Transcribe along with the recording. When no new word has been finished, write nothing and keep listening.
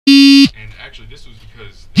And actually, this was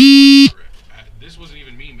because this wasn't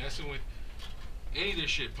even me messing with any of this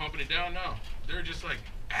shit, pumping it down. No, they're just like,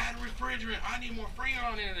 add refrigerant. I need more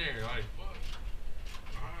freon in there. Like, fuck.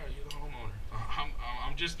 Alright, you're the homeowner.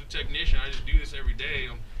 I'm just the technician. I just do this every day.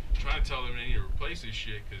 I'm trying to tell them they need to replace this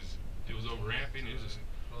shit because it was overamping. It was just.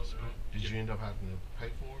 Did you end up having to pay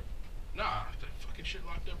for it? Nah, that fucking shit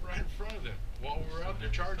locked up right in front of them while we were out there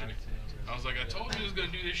charging it. I was like, I told you it was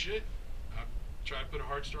gonna do this shit. I tried to put a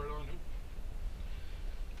hard start on. Nope.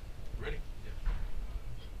 Ready?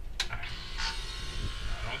 Yeah.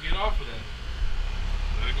 Don't get off of that.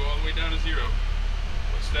 Let it go all the way down to 0.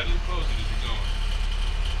 But steadily close it as you're going.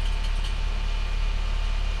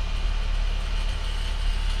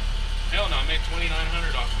 Hell no, I made $2,900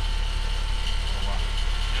 off of it. Oh, wow.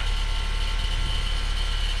 Yeah.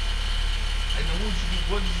 And then what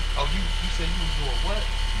did you, oh, you said you was doing what?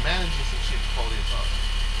 Managing some shit before this, huh?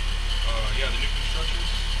 Yeah, the new constructions.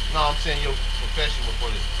 No, I'm saying your profession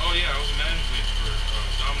before this. Oh yeah, I was in management for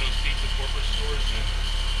Domino's Pizza corporate stores and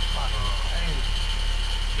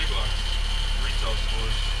Big Lots retail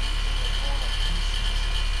stores.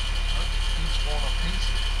 Each one a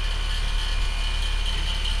piece.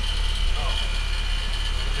 Oh.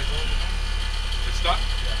 It's stuck?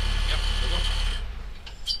 Yeah. Yep, there we go.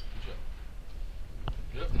 Good job.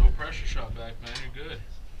 Yep, no pressure shot back, man. You're good.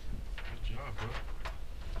 Good job, bro.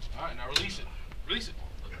 Alright, now release it. Release it.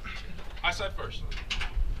 High side first.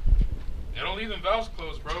 Yeah, don't leave them valves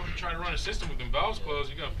closed, bro. If you're trying to run a system with them valves closed,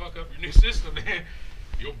 you're gonna fuck up your new system, man.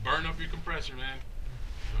 You'll burn up your compressor, man.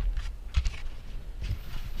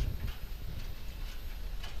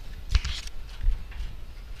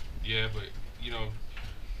 Yeah, but, you know,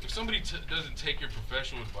 if somebody doesn't take your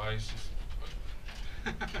professional advice,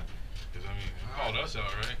 because, I mean, they called us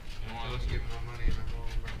out, right? You don't want to give my money and I'm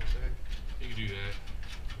going back my day. You can do that.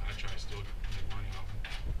 I try to still make money off them.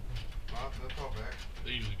 Well, they'll call back.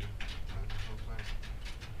 They usually do.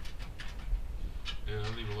 Yeah, I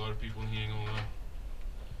leave a lot of people and he ain't gonna lie.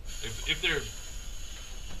 If they're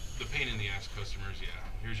the pain in the ass customers, yeah,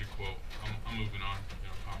 here's your quote. I'm moving on.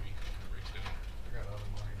 You know, call me. It breaks down. I got other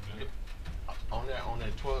money. Yeah. On that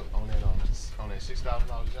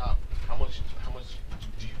 $6,000 job, how much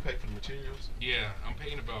do you pay for the materials? Yeah, I'm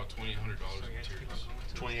paying about $2,800 in materials.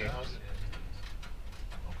 2,800.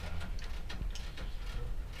 Okay.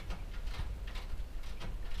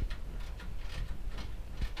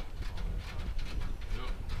 Yep.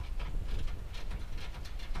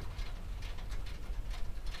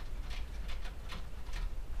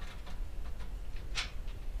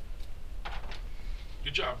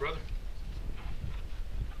 Good job, brother.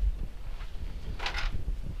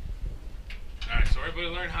 Alright, so everybody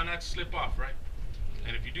learn how not to slip off, right?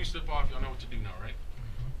 And if you do slip off, y'all know what to do now, right?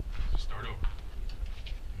 Just start over.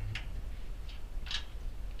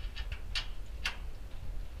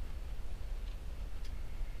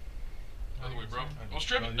 Other way, bro. Don't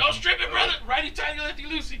strip it. Don't strip it, brother. Righty tighty, lefty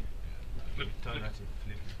loosey. Flip the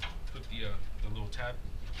little tab.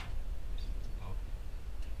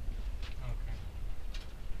 Okay.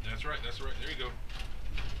 That's right. That's right. There you go.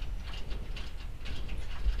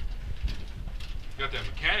 Got that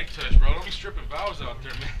mechanic touch, bro. Don't be stripping valves out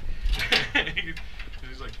there, man.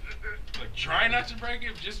 He's like try not to break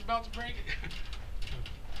it, just about to break it.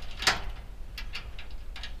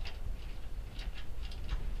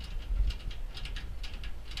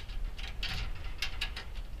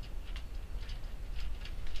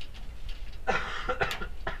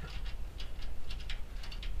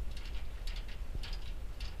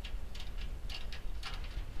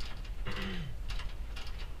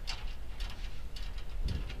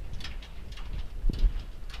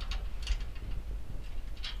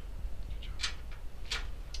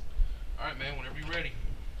 Alright, man, whenever you're ready,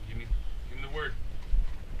 give me the word.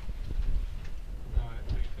 No, I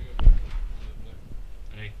think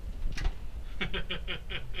Hey.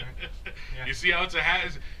 Yeah. You see how it's a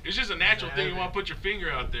hat? It's just a natural thing. You want to put your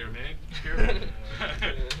finger out there, man. Careful. Go ahead.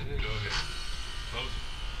 Close it.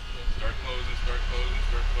 Start closing, start closing,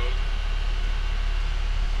 start closing.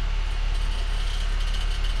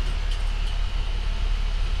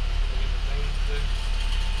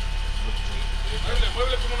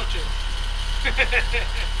 Muévele como noche.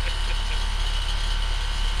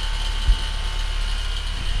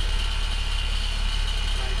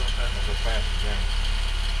 Go fast again.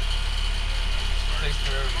 Takes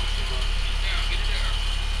forever. Get down, get it down.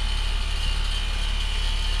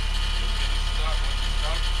 Stop,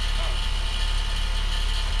 stop, stop.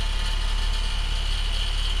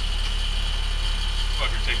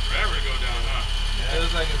 Fucker takes forever to go down, huh? It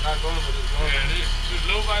feels like it's not going, but it's going. Yeah, it is. Just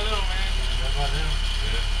little by little, man. That's about it.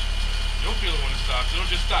 Yeah. You'll feel it when it stops. It'll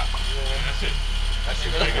just stop. And that's it. That's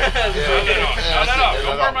it. Now let off. Now let off.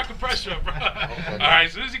 Don't burn my off. compressor up, bro. Alright,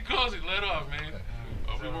 as soon as he calls it, let off, man.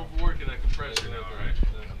 We won't be working that compressor now, alright?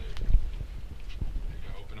 There you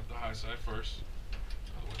go. Open up the high side first.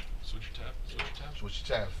 Switch your tap. Switch your tap. Switch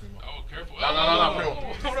your tab. Oh, careful. No.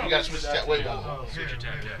 Hold on. You gotta switch your tab. Wait, Oh, Switch your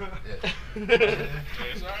tap, yeah.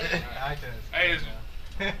 It's alright. I can. Hey,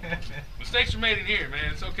 mistakes are made in here,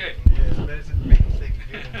 man. It's okay. Yeah, better to make mistakes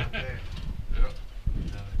again out there. Yep.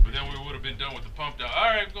 But then we would have been done with the pump down. All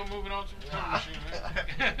right, we're moving on to the pump machine, man.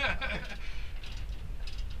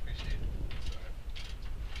 Appreciate it.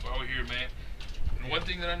 While we're here, man. And one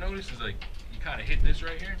thing that I noticed is like you kind of hit this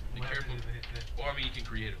right here. Be What careful. happens if it hit Or I mean, you can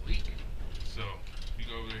create a leak. So you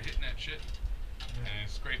go over there hitting that shit and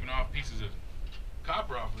scraping off pieces of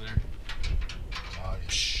copper off of there. Oh, yeah.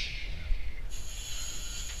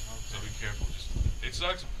 So be careful. It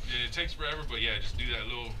sucks. It takes forever, but yeah, just do that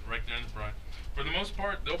little right there in the front. For the most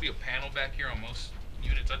part, there'll be a panel back here on most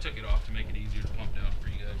units. I took it off to make it easier to pump down for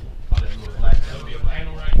you guys. There'll be a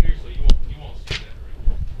panel right here, so you won't see that right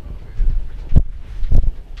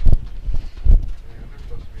Yeah, there's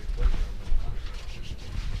supposed to be a clip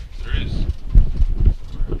there. There is.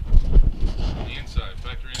 On the inside,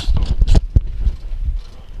 factory install.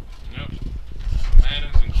 Yep.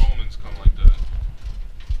 Mannins and Coleman's come like that.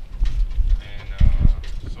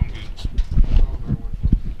 And some good.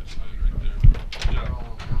 That's good right there. Yeah.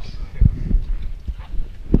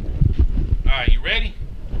 Alright, you ready?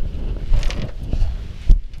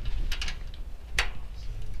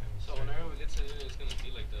 So whenever we get to it, it's gonna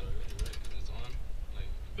be like that already, right? Because it's on, like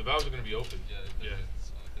The valves are gonna be open. yeah, Yeah.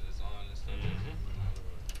 because it's on and stuff. Mhm.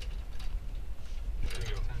 There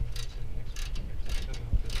you go.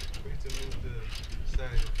 We need to move the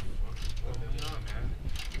side. What's going on, man?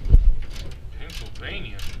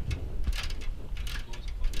 Pennsylvania.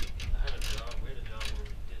 I had a job, we had a job where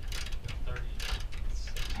we did 30.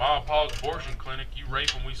 Ma and Pa's abortion clinic. You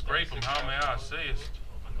rape them, we scrape them. How may I assist?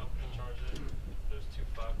 My company charged it. There's 2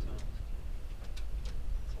 5-tons.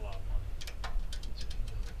 It's a lot of money.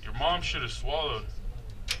 Your mom should have swallowed.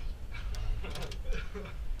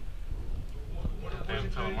 Damn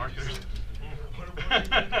telemarketers.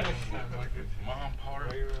 Mom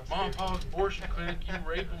and Pa's abortion clinic. You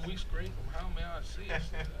rape them, we scrape them. How may I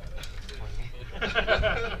assist?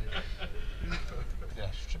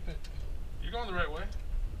 Yeah, strip it. You're going the right way.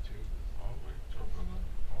 All the way.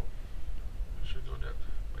 It should go down.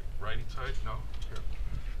 Like righty tight. No. Careful.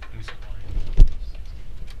 Let me see.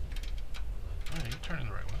 Alright, you're turning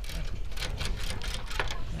the right way. Yeah,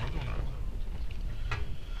 we're doing the right way.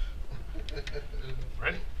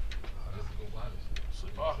 Ready?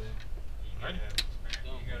 Slip off. Ready?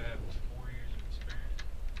 You gotta have 4 years of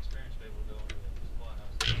experience to be able to go into the supply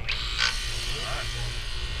house. Alright.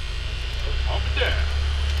 Pump it down.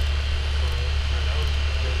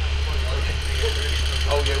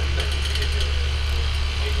 Oh, yeah, we done.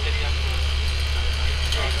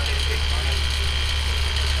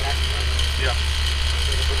 Yeah.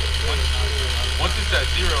 Once it's at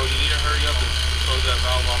 0, you need to hurry up and close that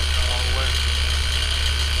valve off all the way.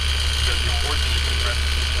 Because you're forcing it to compress.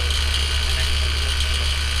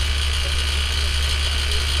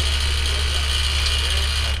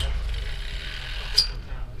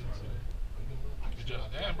 Good job.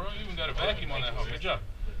 Damn, bro, you even got a vacuum on that hoe. Good job.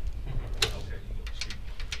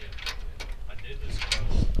 I did this.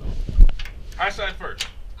 High side first.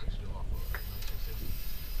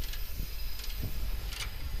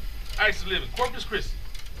 Ice living. Corpus Christi.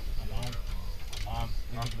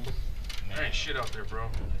 There ain't shit out there, bro.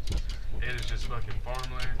 It is just fucking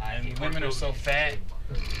farmland. And women are so fat.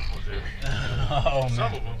 Oh, Oh Some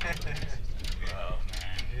man. of them. Oh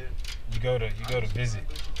man. You go to visit.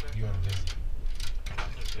 You go to visit.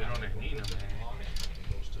 They don't even need them, man.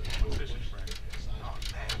 My fishing friend. Oh,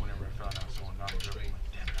 man, whenever I found out someone knocked her up, I'm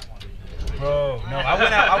like, damn it, I want to eat that. Bro, no, I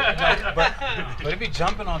went out. But it be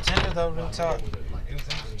jumping on Tinder though, real talk. It was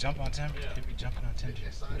jump on Tinder. It be jumping on Tinder.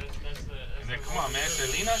 And then, come on, man.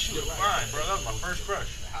 Selena, she was fine, bro. That was my first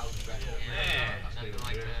crush. Man. Nothing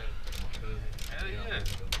like that. Hell yeah.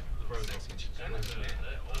 Sexy Chicana, man.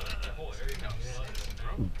 That whole area got flooded,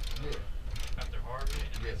 bro. After Harvey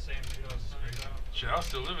and that same dude I was talking about. Shit, I was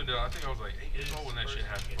still living there. I think I was like 8 years old when that shit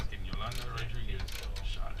happened. Fucking Yolanda Rodriguez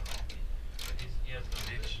shot it off. He has no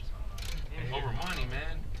Bitch. business. Over money,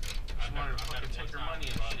 man. She wanted to fucking take her money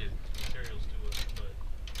and shit. Materials to us, but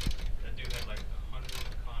that dude had like 100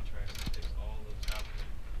 contracts to fix all those houses.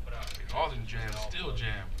 Put out All them jams, still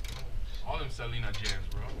jam. All them Selena jams,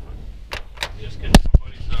 bro. just kidding. My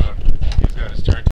buddy's, he's got his turntable.